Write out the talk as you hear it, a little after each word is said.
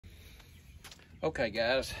Okay,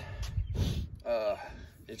 guys,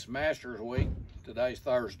 it's Masters week. Today's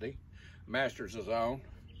Thursday. Masters is on,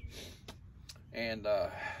 and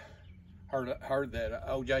heard that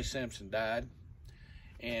O.J. Simpson died,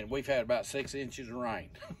 and we've had about 6 inches of rain.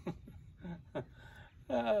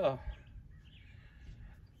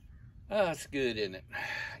 It's good, isn't it?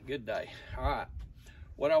 Good day. All right.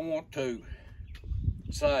 What I want to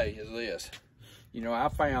say is this. You know, I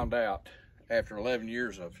found out after 11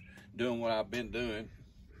 years of doing what I've been doing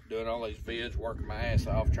all these vids, working my ass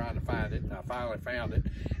off trying to find it, and I finally found it,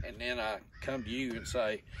 and then I come to you and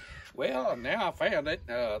say, well, now I found it,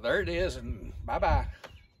 there it is, and bye-bye.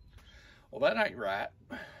 Well, that ain't right.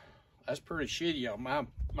 That's pretty shitty on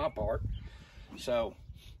my part. So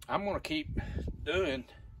I'm gonna keep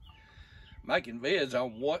making vids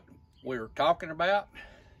on what we're talking about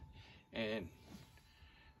and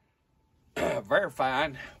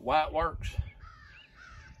verifying why it works.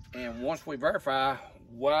 And once we verify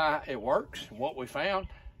why it works, what we found,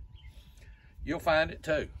 you'll find it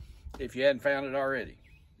too, if you hadn't found it already.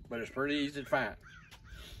 But it's pretty easy to find.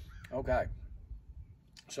 Okay,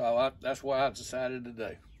 so that's what I decided to do.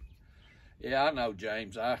 Yeah, I know,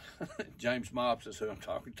 James. James Mobs is who I'm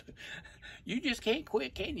talking to. You just can't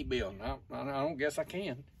quit, can you, Bill? No, I don't guess I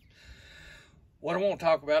can. What I want to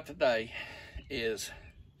talk about today is,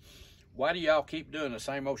 why do y'all keep doing the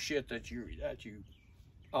same old shit that you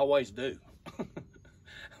always do?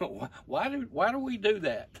 Why do we do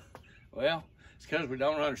that? Well, it's because we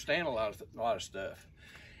don't understand a lot of stuff.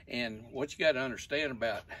 And what you got to understand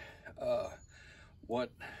about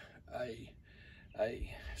what a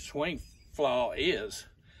swing flaw is,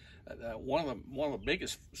 one of the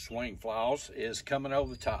biggest swing flaws is coming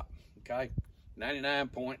over the top. Okay, 95,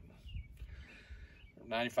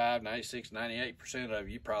 96, 98% of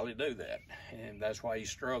you probably do that, and that's why you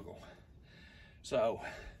struggle. So,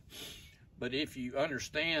 but if you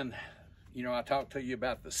understand, you know, I talked to you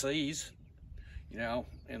about the C's, you know,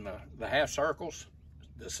 in the half circles,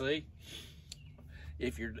 the C.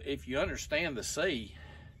 If you understand the C,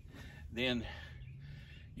 then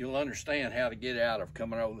you'll understand how to get out of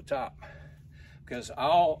coming over the top. Because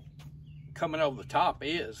all coming over the top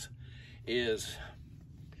is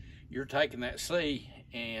you're taking that C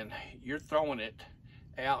and you're throwing it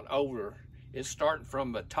out over. It's starting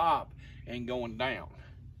from the top and going down.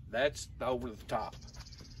 That's over the top.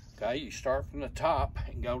 Okay, you start from the top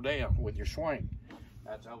and go down with your swing.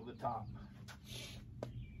 That's over the top.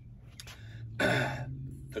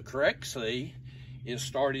 The correct C is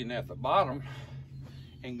starting at the bottom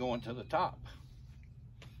and going to the top.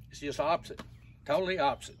 It's just opposite, totally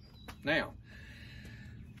opposite. Now,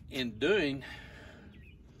 in doing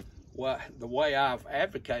the way I've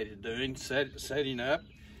advocated doing, setting up,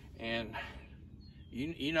 and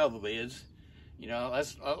you know the vids, you know,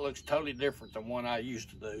 that looks totally different than what I used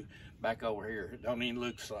to do back over here. It don't even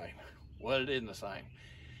look the same. Well, it isn't the same.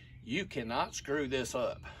 You cannot screw this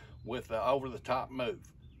up with the over-the-top move.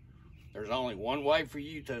 There's only one way for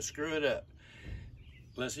you to screw it up.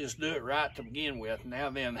 Let's just do it right to begin with. Now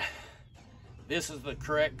then, this is the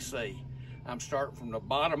correct C. I'm starting from the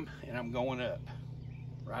bottom and I'm going up,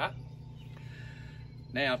 right?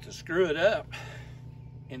 Now to screw it up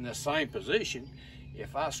in the same position,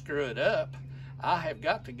 if I screw it up, I have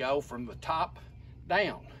got to go from the top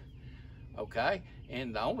down, okay?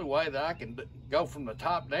 And the only way that I can go from the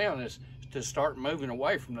top down is to start moving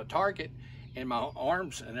away from the target, and my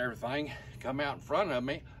arms and everything come out in front of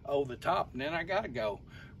me over the top, and then I gotta go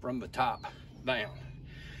from the top down.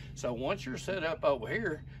 So once you're set up over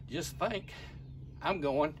here, just think I'm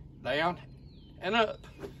going down and up,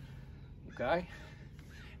 okay?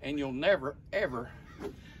 And you'll never, ever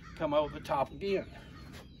come over the top again.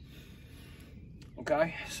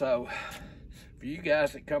 Okay, so for you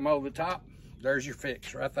guys that come over the top, there's your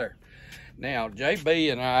fix right there. Now,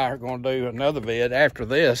 JB and I are gonna do another vid after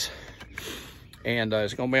this, and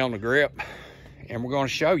it's gonna be on the grip, and we're gonna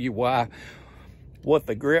show you what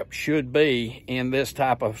the grip should be in this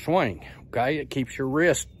type of swing, okay? It keeps your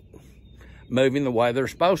wrist moving the way they're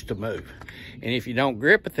supposed to move. And if you don't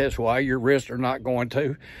grip it this way, your wrists are not going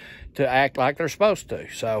to act like they're supposed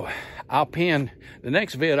to. So I'll pin, the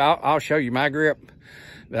next vid, I'll show you my grip,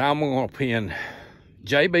 then I'm gonna pin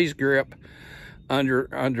JB's grip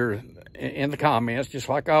under in the comments, just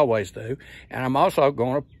like I always do. And I'm also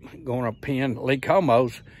gonna pin Lee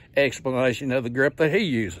Como's explanation of the grip that he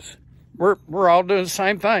uses. We're all doing the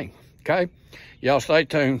same thing, okay? Y'all stay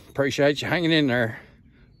tuned. Appreciate you hanging in there.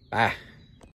 Bye.